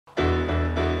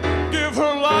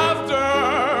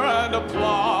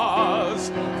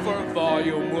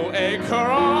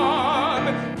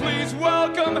on. Please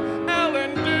welcome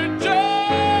Ellen DeGeneres.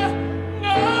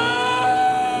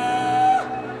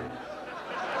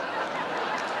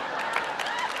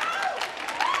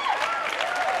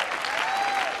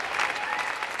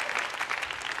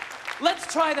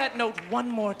 Let's try that note one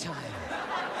more time.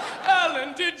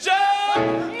 Ellen DeGeneres.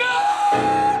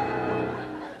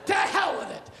 To hell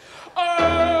with it.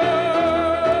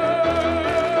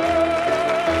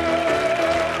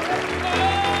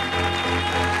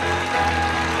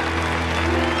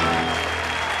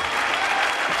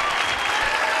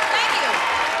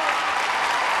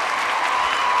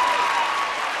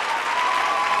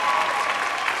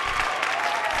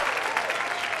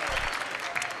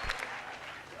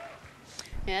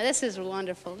 Yeah, this is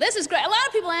wonderful. This is great. A lot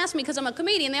of people ask me, because I'm a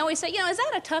comedian, they always say, you know, is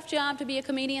that a tough job to be a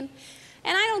comedian?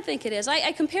 And I don't think it is.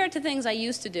 I compare it to things I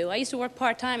used to do. I used to work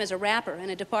part-time as a rapper in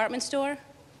a department store.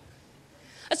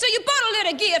 So you bought a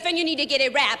little gift and you need to get a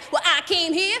rap. Well, I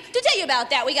came here to tell you about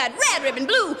that. We got red ribbon,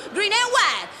 blue, green, and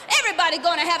white. Everybody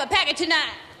gonna have a packet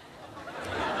tonight.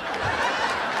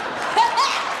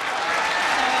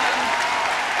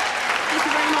 Thank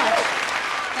you very much.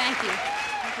 Thank you.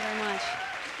 Thank you very much.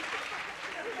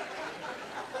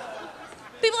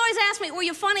 People always ask me, were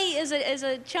you funny as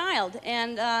a child?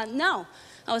 And no,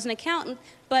 I was an accountant,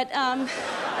 but when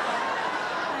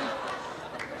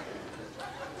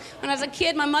I was a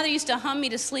kid, my mother used to hum me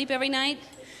to sleep every night.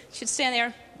 She'd stand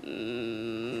there.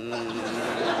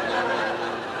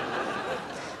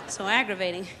 So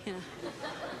aggravating, you know.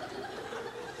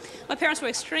 My parents were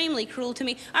extremely cruel to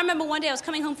me. I remember one day I was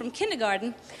coming home from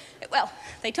kindergarten. Well,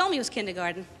 they told me it was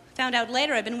kindergarten. Found out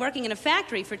later I'd been working in a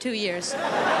factory for 2 years. They were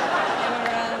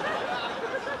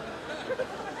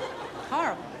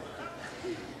horrible.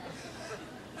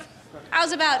 I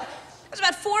was about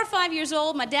 4 or 5 years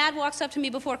old. My dad walks up to me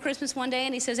before Christmas one day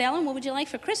and he says, Ellen, what would you like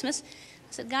for Christmas?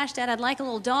 I said, gosh, Dad, I'd like a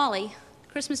little dolly.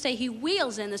 Christmas Day, he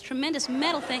wheels in this tremendous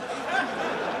metal thing.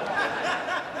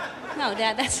 No,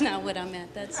 Dad, that's not what I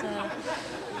meant. That's,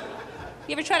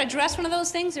 You ever try to dress one of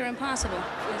those things? They're impossible.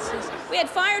 We had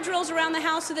fire drills around the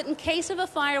house so that in case of a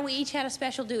fire, we each had a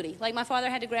special duty. Like my father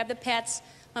had to grab the pets,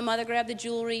 my mother grabbed the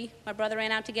jewelry, my brother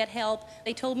ran out to get help.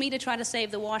 They told me to try to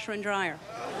save the washer and dryer.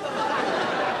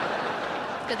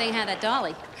 Good thing I had that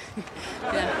dolly.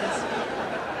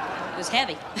 Yeah, it was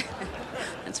heavy.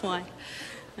 That's why.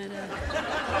 And,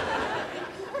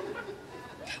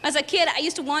 as a kid, I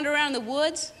used to wander around in the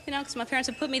woods, you know, because my parents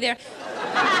had put me there.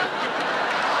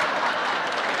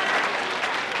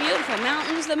 Beautiful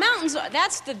mountains. The mountains,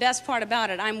 that's the best part about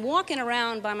it. I'm walking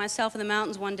around by myself in the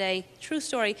mountains one day, true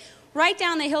story, right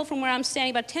down the hill from where I'm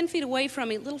standing, about 10 feet away from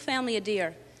me, little family of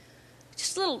deer.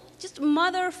 Just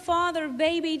mother, father,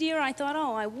 baby deer. I thought,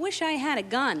 oh, I wish I had a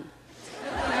gun.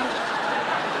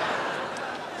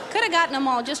 Could have gotten them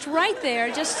all just right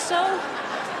there, just so...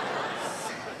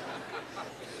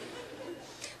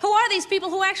 Who are these people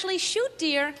who actually shoot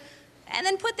deer and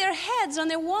then put their heads on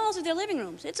their walls of their living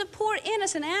rooms? It's a poor,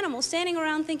 innocent animal standing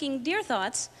around thinking deer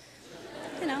thoughts,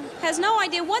 you know, has no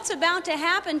idea what's about to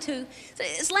happen to...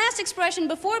 His last expression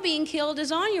before being killed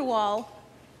is on your wall.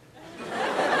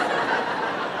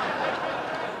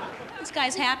 This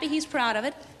guy's happy, he's proud of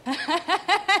it.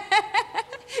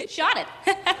 Shot it.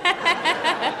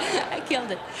 I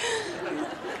killed it.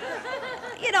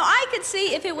 You know, I could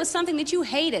see if it was something that you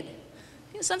hated.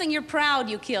 Something you're proud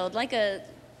you killed, like a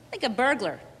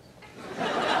burglar.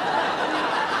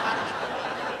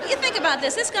 You think about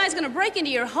this. This guy's going to break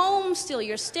into your home, steal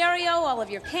your stereo, all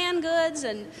of your canned goods,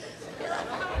 and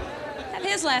have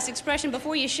his last expression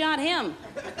before you shot him.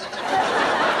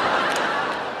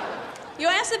 You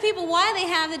ask the people why they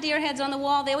have the deer heads on the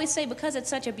wall, they always say because it's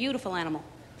such a beautiful animal.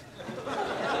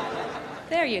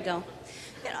 There you go.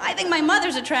 You know, I think my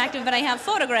mother's attractive, but I have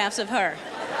photographs of her.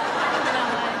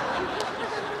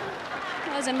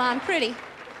 Wasn't Mom pretty?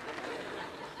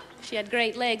 She had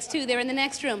great legs, too. They're in the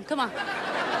next room. Come on.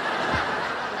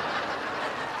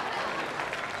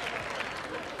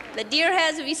 The deer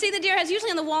heads, if you see the deer heads, usually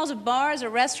on the walls of bars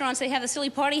or restaurants, they have the silly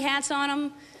party hats on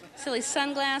them, silly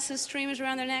sunglasses, streamers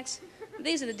around their necks.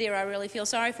 These are the deer I really feel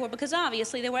sorry for because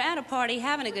obviously they were at a party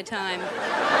having a good time.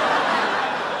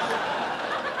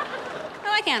 I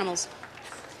like animals.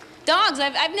 Dogs,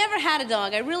 I've never had a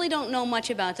dog. I really don't know much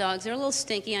about dogs. They're a little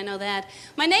stinky, I know that.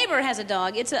 My neighbor has a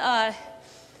dog. It's I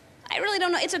really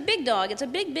don't know. It's a big dog. It's a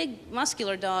big,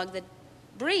 muscular dog that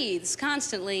breathes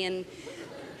constantly and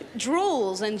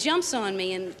drools and jumps on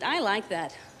me, and I like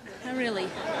that. I'm gonna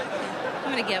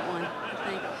get one, I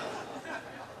think.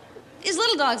 These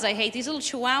little dogs I hate, these little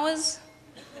chihuahuas,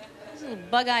 these little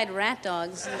bug-eyed rat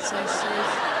dogs.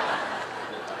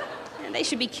 They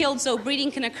should be killed so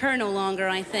breeding can occur no longer,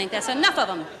 I think. That's enough of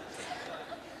them.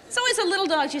 It's always the little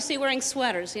dogs you see wearing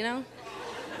sweaters, you know?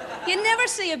 You never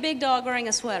see a big dog wearing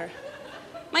a sweater.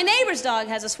 My neighbor's dog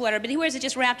has a sweater, but he wears it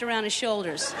just wrapped around his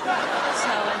shoulders.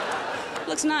 So it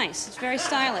looks nice. It's very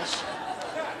stylish.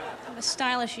 A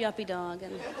stylish yuppie dog.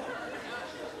 And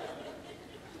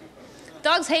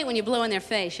dogs hate when you blow in their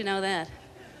face, you know that.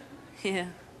 Yeah.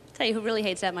 I'll tell you who really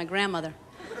hates that, my grandmother.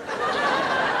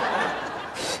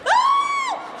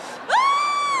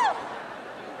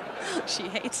 She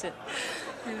hates it.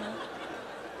 You know.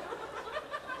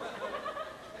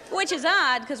 Which is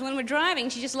odd, because when we're driving,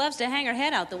 she just loves to hang her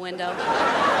head out the window.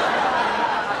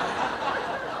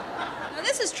 Now,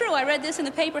 this is true. I read this in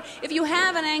the paper. If you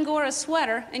have an Angora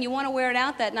sweater and you want to wear it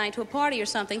out that night to a party or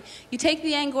something, you take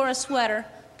the Angora sweater,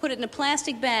 put it in a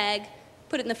plastic bag,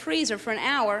 put it in the freezer for an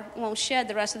hour, it won't shed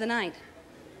the rest of the night.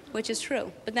 Which is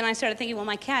true. But then I started thinking, well,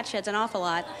 my cat sheds an awful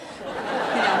lot. You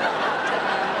know.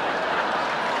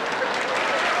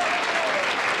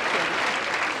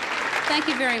 Thank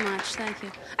you very much. Thank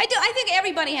you. I think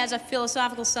everybody has a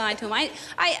philosophical side to them. I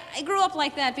grew up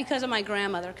like that because of my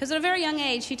grandmother. Because at a very young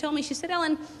age, she told me, she said,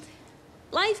 Ellen,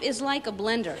 life is like a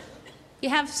blender. You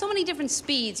have so many different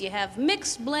speeds. You have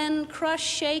mix, blend, crush,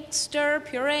 shake, stir,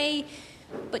 puree,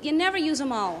 but you never use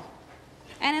them all.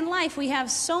 And in life, we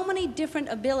have so many different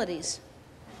abilities,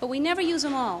 but we never use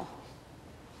them all.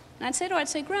 And I'd say to her, I'd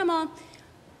say, Grandma,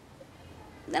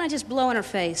 then I just blow in her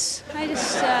face. I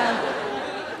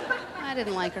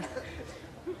didn't like her.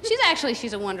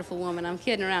 She's a wonderful woman. I'm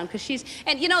kidding around, because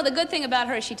and you know, the good thing about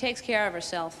her is she takes care of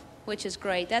herself, which is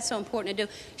great. That's so important to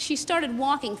do. She started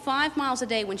walking 5 miles a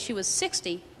day when she was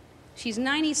 60. She's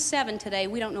 97 today.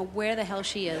 We don't know where the hell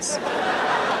she is.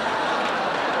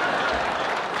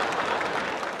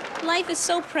 Life is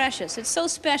so precious. It's so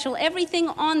special. Everything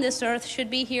on this earth should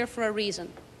be here for a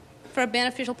reason, for a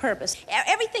beneficial purpose.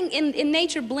 Everything in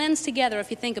nature blends together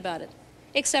if you think about it,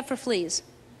 except for fleas.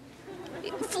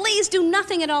 Fleas do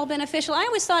nothing at all beneficial. I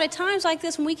always thought at times like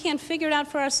this, when we can't figure it out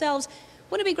for ourselves,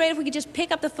 wouldn't it be great if we could just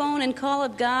pick up the phone and call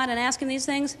up God and ask him these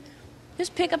things?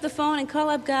 Just pick up the phone and call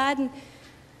up God and...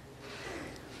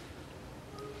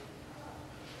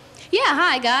 Yeah,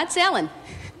 hi, God. It's Ellen.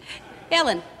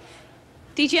 Ellen.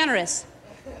 DeGeneres.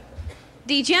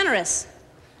 DeGeneres.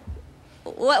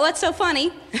 What's so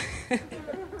funny?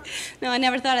 No, I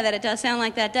never thought of that. It does sound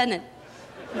like that, doesn't it?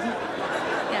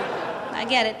 Yeah, I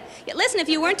get it. Yeah, listen, if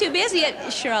you weren't too busy,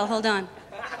 sure, I'll hold on.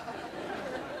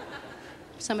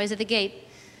 Somebody's at the gate.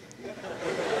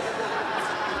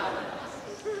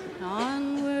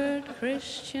 Onward,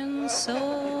 Christian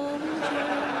soldiers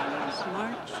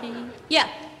marching. Yeah,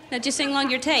 now just sing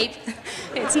along your tape.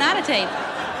 It's not a tape.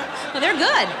 Well, they're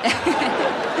good.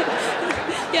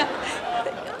 Yeah.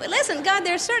 Listen, God,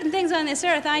 there are certain things on this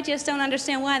earth I just don't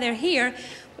understand why they're here.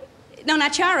 No,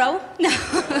 not Charo. No.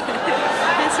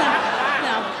 That's not,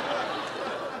 no.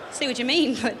 See what you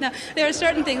mean, but no. There are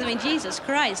certain things, I mean, Jesus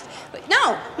Christ. But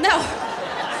no.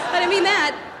 I didn't mean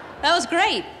that. That was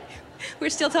great. We're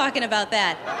still talking about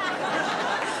that.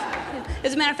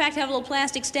 As a matter of fact, I have a little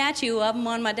plastic statue of him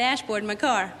on my dashboard in my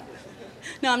car.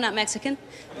 No, I'm not Mexican.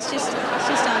 It's just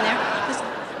on there.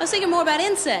 I was thinking more about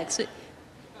insects.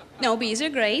 No, bees are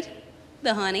great.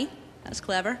 The honey, that's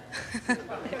clever. I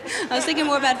was thinking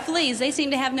more about fleas. They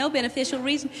seem to have no beneficial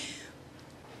reason.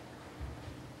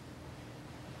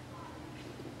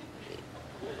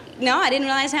 No, I didn't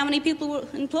realize how many people were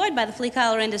employed by the flea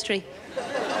collar industry.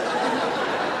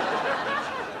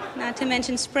 Not to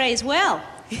mention sprays. Well,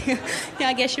 yeah,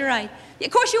 I guess you're right. Yeah,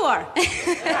 of course you are.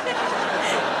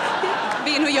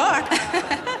 Being who you are.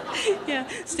 Yeah,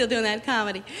 still doing that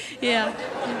comedy. Yeah.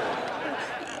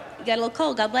 You got a little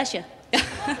cold, God bless you.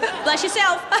 Bless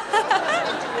yourself.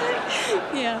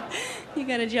 Yeah, you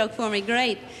got a joke for me,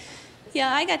 great.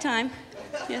 Yeah, I got time.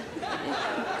 Yeah.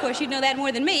 Of course, you'd know that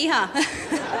more than me, huh?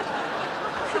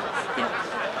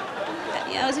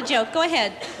 Yeah, it was a joke. Go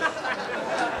ahead.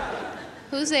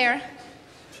 Who's there?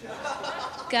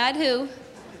 God who?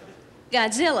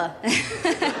 Godzilla.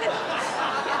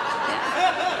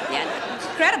 Yeah,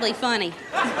 incredibly funny.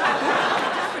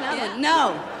 Yeah,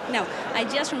 no. I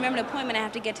just remembered an appointment I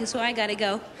have to get to, so I gotta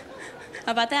go.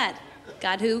 How about that?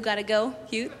 God who? Gotta go?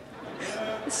 Cute?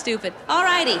 Stupid. All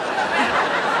righty.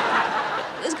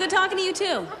 It was good talking to you,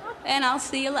 too. And I'll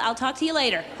talk to you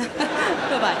later.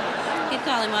 Bye-bye. Keep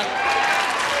calling him up.